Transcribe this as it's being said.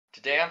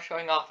Today I'm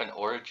showing off an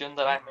origin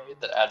that I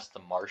made that adds the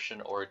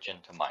Martian origin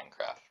to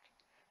Minecraft.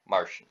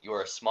 Martian, you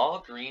are a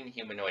small green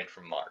humanoid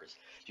from Mars.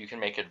 You can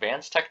make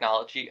advanced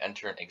technology and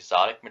turn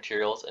exotic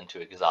materials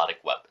into exotic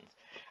weapons.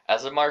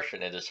 As a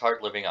Martian, it is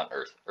hard living on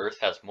Earth. Earth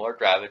has more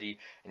gravity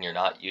and you're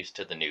not used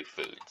to the new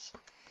foods.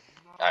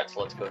 Alright, so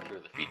let's go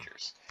through the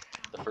features.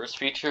 The first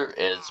feature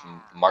is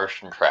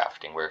Martian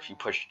crafting, where if you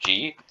push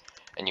G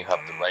and you have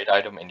the right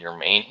item in your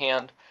main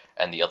hand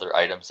and the other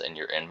items in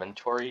your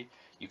inventory,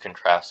 you can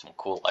craft some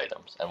cool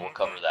items, and we'll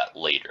cover that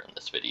later in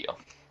this video.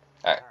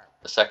 Alright,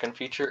 the second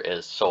feature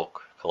is Soul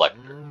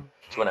Collector.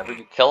 So whenever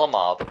you kill a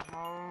mob,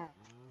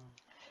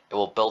 it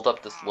will build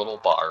up this little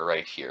bar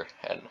right here,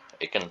 and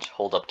it can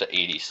hold up to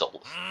 80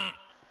 souls.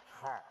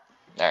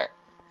 Alright,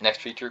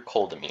 next feature,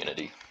 Cold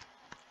Immunity.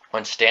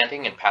 When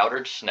standing in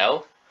powdered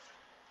snow,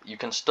 you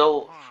can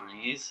still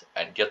freeze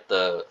and get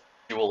the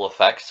visual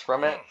effects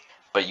from it,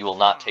 but you will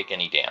not take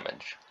any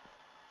damage.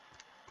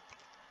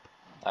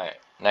 Alright,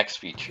 next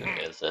feature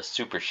is a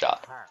Super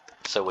Shot.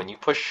 So when you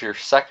push your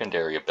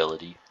secondary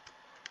ability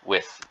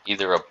with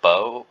either a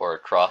bow or a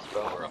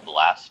crossbow or a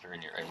blaster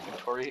in your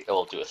inventory, it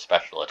will do a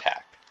special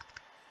attack.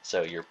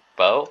 So your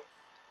bow,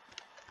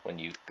 when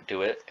you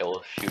do it, it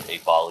will shoot a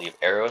volley of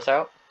arrows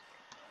out,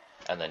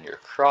 and then your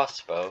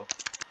crossbow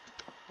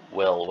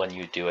will, when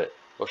you do it,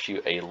 will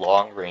shoot a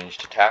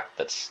long-ranged attack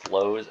that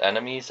slows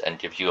enemies and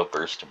gives you a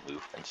burst of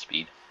movement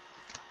speed.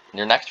 And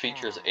your next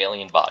feature is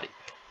Alien Body.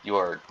 You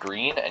are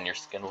green and your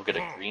skin will get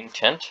a green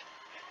tint,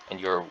 and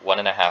you're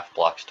 1.5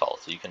 blocks tall,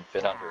 so you can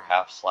fit under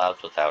half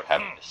slabs without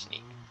having to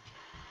sneak.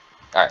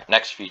 Alright,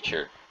 next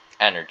feature,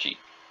 Energy.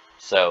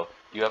 So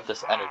you have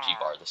this energy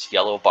bar, this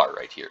yellow bar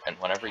right here, and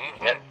whenever you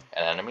hit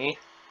an enemy,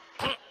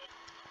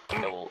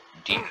 it will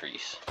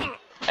decrease.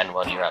 And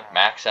when you're at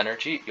max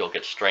energy, you'll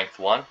get strength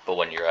 1, but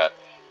when you're at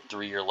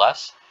 3 or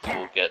less, you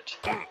will get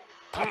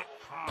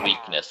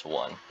weakness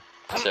 1.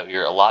 So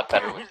you're a lot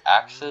better with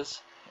axes,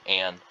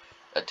 and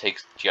it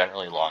takes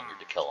generally longer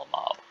to kill a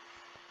mob.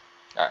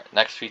 Alright,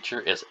 next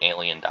feature is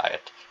Alien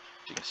Diet.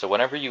 So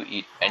whenever you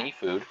eat any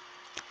food,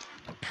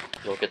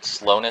 you'll get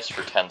slowness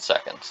for 10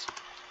 seconds,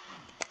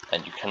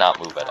 and you cannot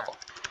move at all.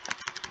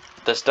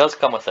 This does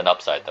come with an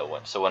upside though,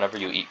 so whenever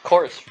you eat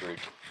chorus fruit,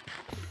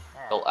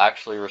 it'll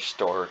actually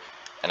restore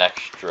an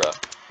extra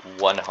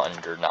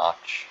 100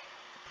 notch.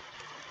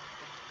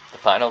 The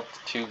final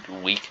two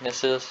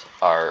weaknesses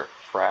are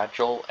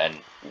Fragile and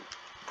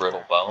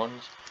Brittle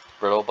Bones.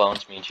 Brittle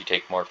Bones means you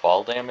take more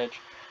fall damage,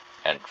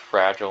 and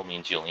Fragile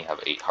means you only have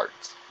 8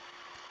 hearts.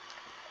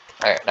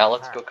 Alright, now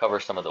let's go cover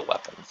some of the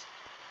weapons.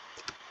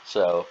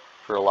 So,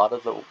 for a lot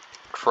of the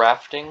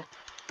crafting,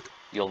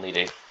 you'll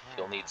need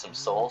some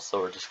souls, so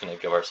we're just going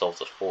to give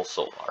ourselves a full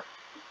soul bar.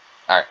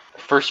 Alright,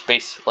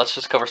 let's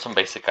just cover some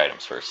basic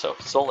items first. So,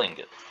 soul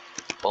ingot.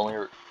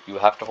 You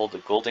have to hold the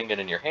gold ingot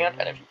in your hand,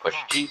 and if you push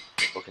G,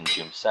 you'll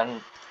consume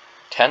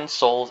 10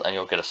 souls, and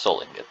you'll get a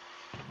soul ingot.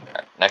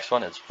 Alright, next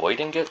one is void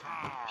ingot.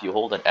 If you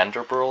hold an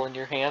ender pearl in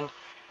your hand,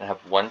 and have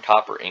 1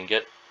 copper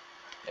ingot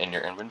in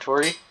your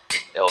inventory,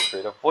 it'll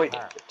create a void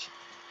ingot.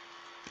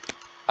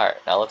 Alright,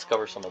 now let's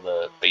cover some of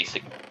the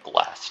basic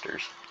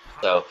blasters.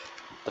 So,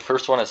 the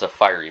first one is a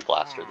fiery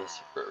blaster.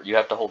 You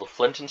have to hold a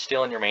flint and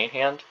steel in your main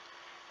hand,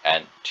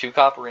 and 2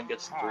 copper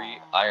ingots, 3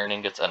 iron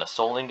ingots, and a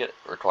soul ingot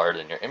required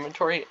in your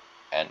inventory.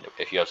 And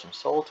if you have some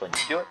souls, when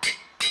you do it,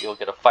 you'll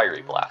get a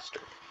fiery blaster.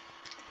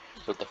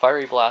 So with the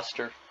fiery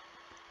blaster,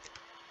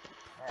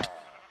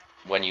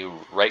 when you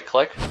right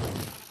click,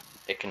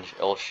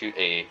 it'll shoot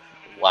a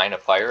line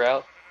of fire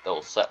out that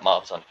will set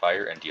mobs on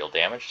fire and deal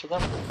damage to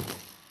them.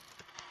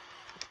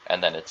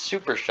 And then its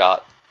super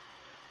shot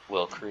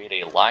will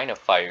create a line of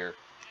fire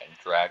and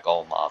drag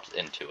all mobs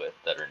into it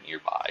that are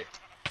nearby.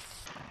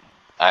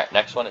 Alright,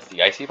 next one is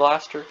the icy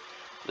blaster.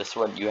 This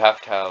one you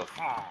have to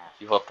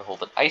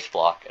hold an ice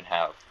block and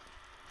have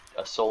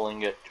a soul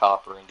ingot,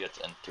 copper ingots,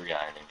 and 3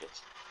 iron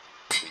ingots.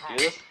 If we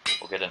do this,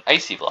 we'll get an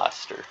icy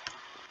blaster.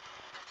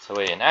 So the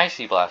way an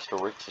icy blaster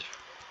works is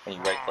when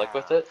you right click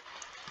with it,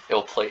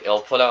 it'll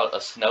put out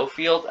a snow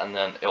field, and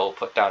then it will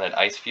put down an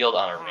ice field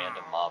on a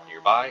random mob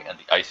nearby, and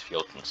the ice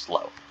field can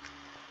slow.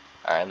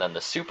 Alright, and then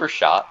the super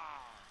shot,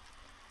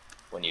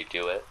 when you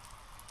do it,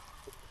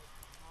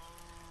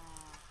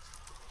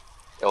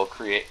 it will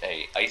create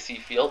a icy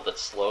field that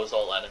slows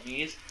all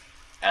enemies,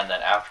 and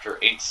then after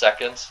 8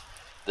 seconds,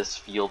 this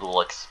field will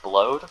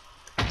explode,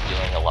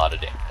 dealing a lot of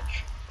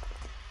damage.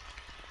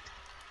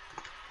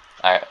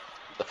 Alright,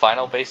 the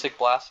final basic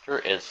blaster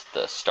is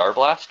the Star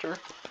Blaster.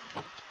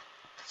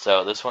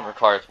 So this one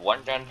requires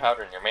 1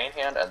 gunpowder in your main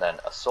hand, and then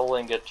a soul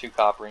ingot, 2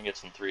 copper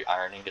ingots, and 3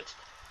 iron ingots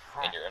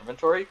in your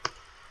inventory.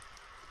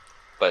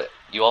 But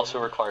you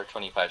also require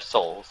 25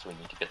 souls, so we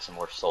need to get some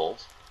more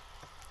souls.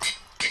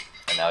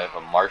 And now we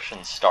have a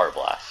Martian Star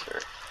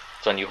Blaster.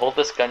 So when you hold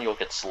this gun, you'll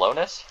get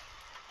slowness.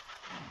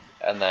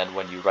 And then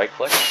when you right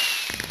click,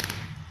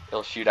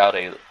 it'll shoot out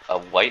a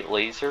white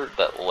laser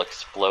that will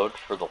explode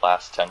for the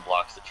last 10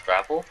 blocks of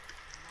travel.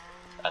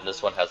 And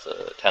this one has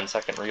a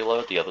 10-second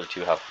reload, the other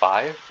 2 have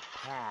 5.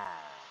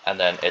 And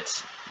then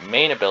its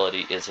main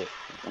ability is if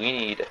we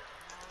need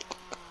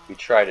we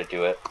try to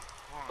do it,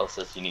 it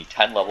says you need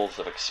 10 levels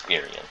of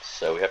experience.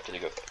 So we have to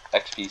go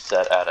XP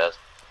set at as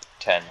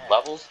 10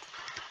 levels.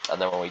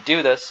 And then when we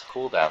do this,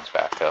 cooldowns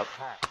back up.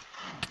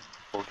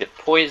 We'll get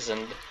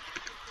poisoned,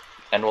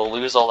 and we'll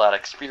lose all that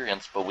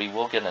experience, but we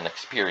will get an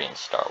experience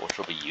star, which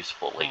will be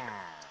useful later.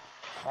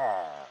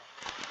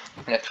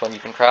 Next one you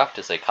can craft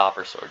is a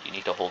copper sword. You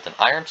need to hold an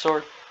iron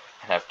sword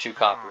and have 2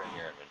 copper in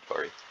your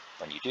inventory.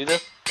 When you do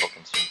this, you'll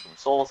consume some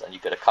souls, and you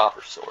get a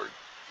copper sword.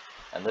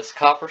 And this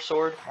copper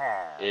sword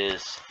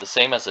is the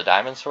same as a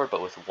diamond sword,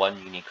 but with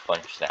one unique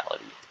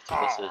functionality. So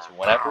this is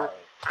whenever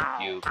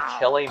you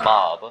kill a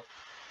mob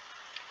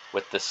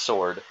with this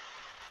sword,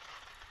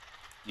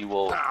 you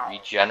will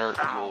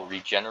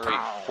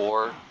regenerate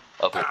 4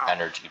 of your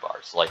energy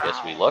bars. Like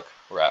as we look,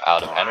 we're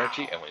out of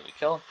energy, and when we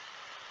kill him,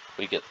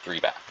 we get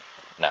 3 back.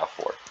 Now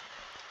 4.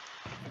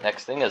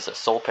 Next thing is a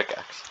soul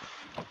pickaxe.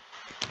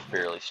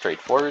 Fairly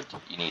straightforward.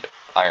 You need an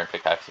iron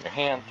pickaxe in your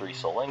hand, 3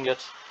 soul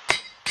ingots.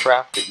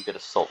 Craft it, you get a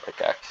soul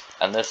pickaxe.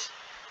 And this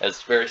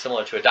is very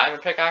similar to a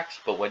diamond pickaxe,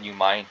 but when you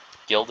mine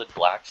gilded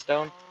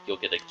blackstone, you'll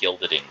get a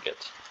gilded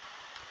ingot.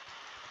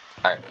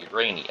 Alright,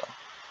 uranium.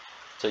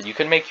 So you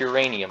can make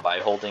uranium by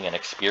holding an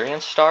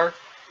experience star,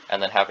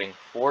 and then having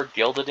 4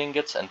 gilded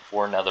ingots and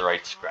 4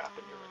 netherite scrap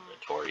in your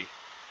inventory.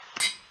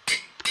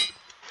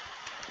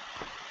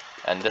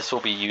 And this will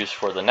be used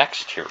for the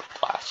next tier of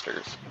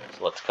blasters.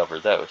 So let's cover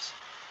those.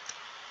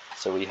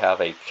 So we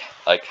have a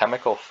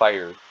chemical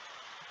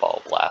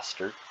fireball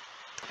blaster.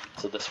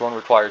 So this one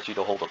requires you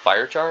to hold a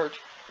fire charge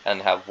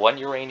and have 1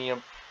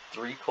 uranium,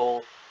 3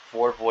 coal,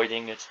 4 void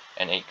ingots,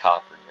 and 8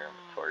 copper in your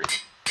inventory.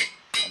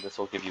 And this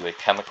will give you a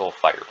chemical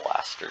fire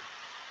blaster.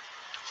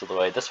 So the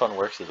way this one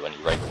works is when you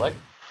right click,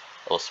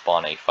 it'll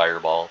spawn a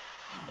fireball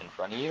in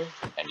front of you,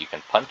 and you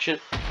can punch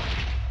it,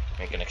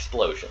 make an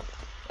explosion.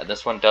 And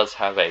this one does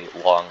have a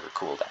longer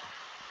cooldown.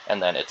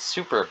 And then its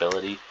super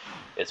ability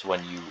is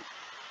when you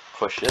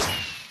push it,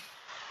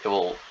 it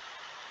will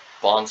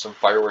spawn some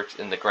fireworks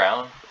in the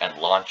ground and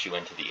launch you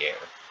into the air.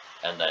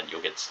 And then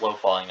you'll get slow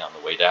falling on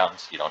the way down,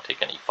 so you don't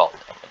take any fall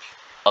damage.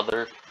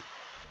 Other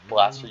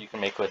blaster you can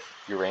make with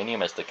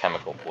uranium is the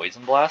chemical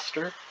poison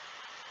blaster.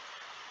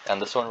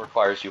 And this one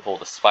requires you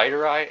hold a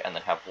spider eye and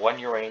then have 1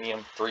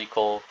 uranium, 3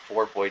 coal,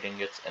 4 void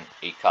ingots, and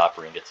 8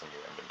 copper ingots in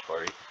your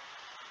inventory.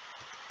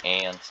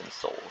 And some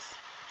souls.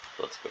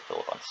 So let's go fill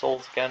up on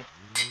souls again.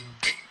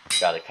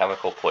 Got a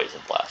chemical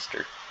poison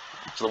blaster.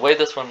 So the way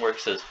this one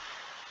works is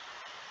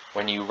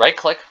when you right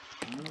click,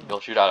 you'll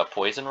shoot out a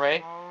poison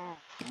ray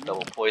that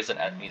will poison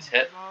enemies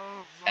hit.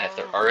 And if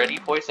they're already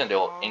poisoned, it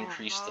will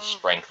increase the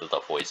strength of the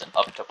poison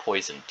up to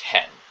poison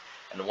 10.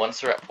 And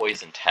once they're at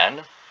poison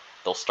 10,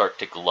 they'll start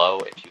to glow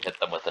if you hit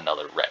them with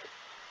another ray.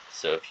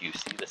 So if you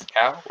see this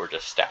cow, we're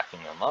just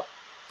stacking them up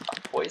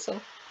on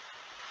poison.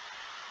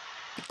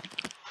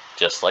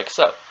 Just like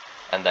so.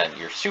 And then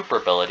your super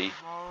ability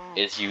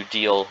is you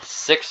deal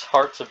 6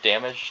 hearts of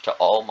damage to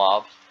all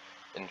mobs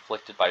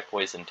inflicted by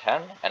poison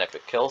 10, and if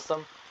it kills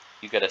them,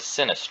 you get a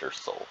sinister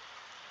soul.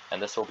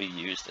 And this will be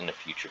used in a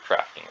future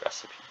crafting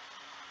recipe.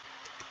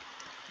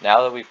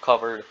 Now that we've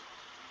covered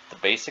the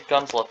basic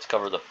guns, let's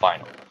cover the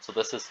final one. So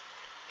this is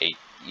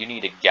you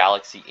need a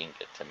galaxy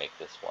ingot to make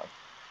this one.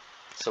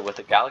 So with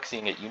a galaxy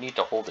ingot, you need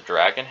to hold a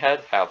dragon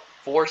head, have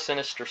 4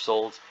 sinister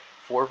souls,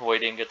 4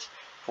 void ingots,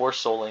 4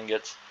 soul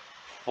ingots,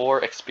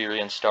 4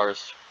 experience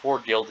stars, 4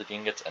 gilded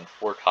ingots, and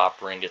 4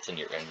 copper ingots in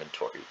your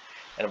inventory.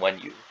 And when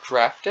you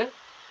craft it,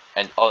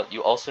 and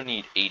you also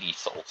need 80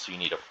 souls, so you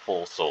need a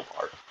full soul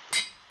bar.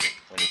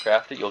 When you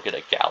craft it, you'll get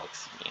a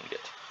galaxy ingot.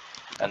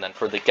 And then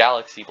for the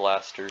galaxy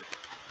blaster,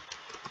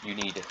 you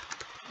need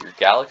your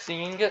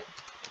galaxy ingot,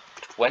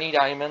 20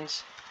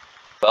 diamonds,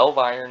 12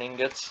 iron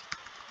ingots,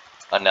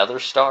 another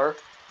star,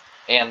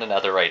 and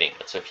another right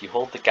ingot. So if you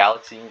hold the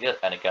galaxy ingot,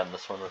 and again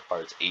this one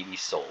requires 80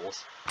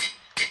 souls,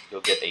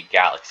 you'll get a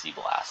galaxy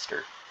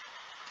blaster.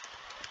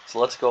 So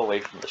let's go away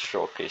from the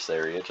showcase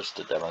area just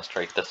to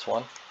demonstrate this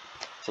one.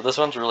 So this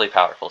one's really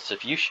powerful. So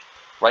if you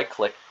right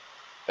click,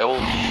 it will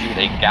shoot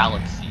a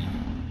galaxy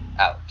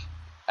out.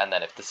 And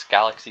then if this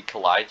galaxy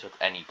collides with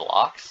any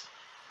blocks,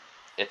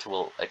 it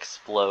will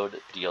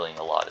explode, dealing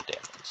a lot of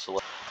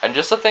damage. And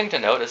just a thing to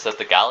note is that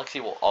the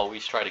galaxy will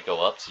always try to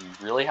go up, so you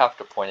really have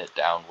to point it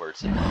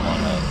downwards if you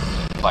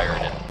want to fire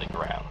it into the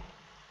ground.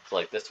 So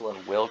like this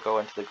one will go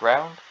into the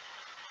ground,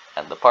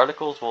 and the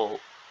particles will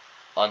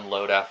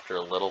unload after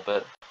a little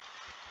bit.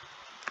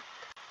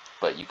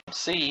 But you can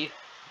see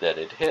that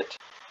it hit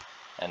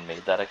and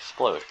made that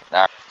explosion.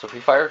 Now, so if we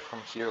fire it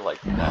from here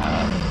like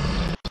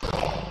that,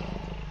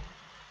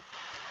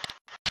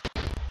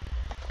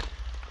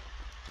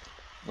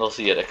 you'll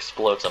see it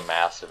explodes a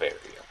massive area.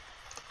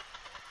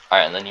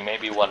 Alright, and then you may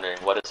be wondering,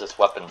 what is this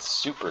weapon's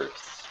super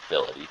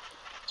ability?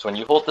 So when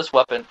you hold this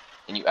weapon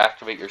and you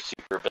activate your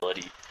super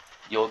ability,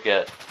 you'll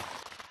get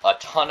a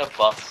ton of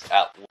buffs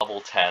at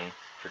level 10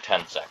 for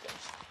 10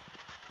 seconds.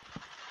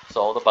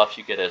 So all the buffs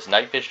you get is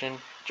night vision,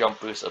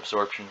 jump boost,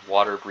 absorption,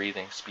 water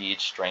breathing,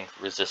 speed, strength,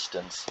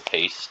 resistance,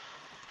 haste,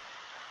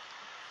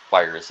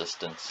 fire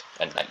resistance,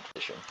 and night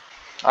vision.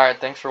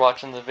 Alright, thanks for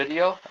watching the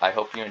video. I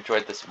hope you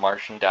enjoyed this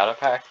Martian data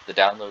pack. The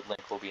download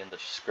link will be in the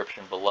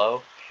description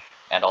below,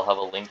 and I'll have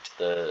a link to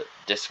the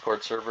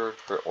Discord server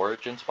for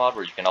Origins mod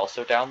where you can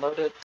also download it.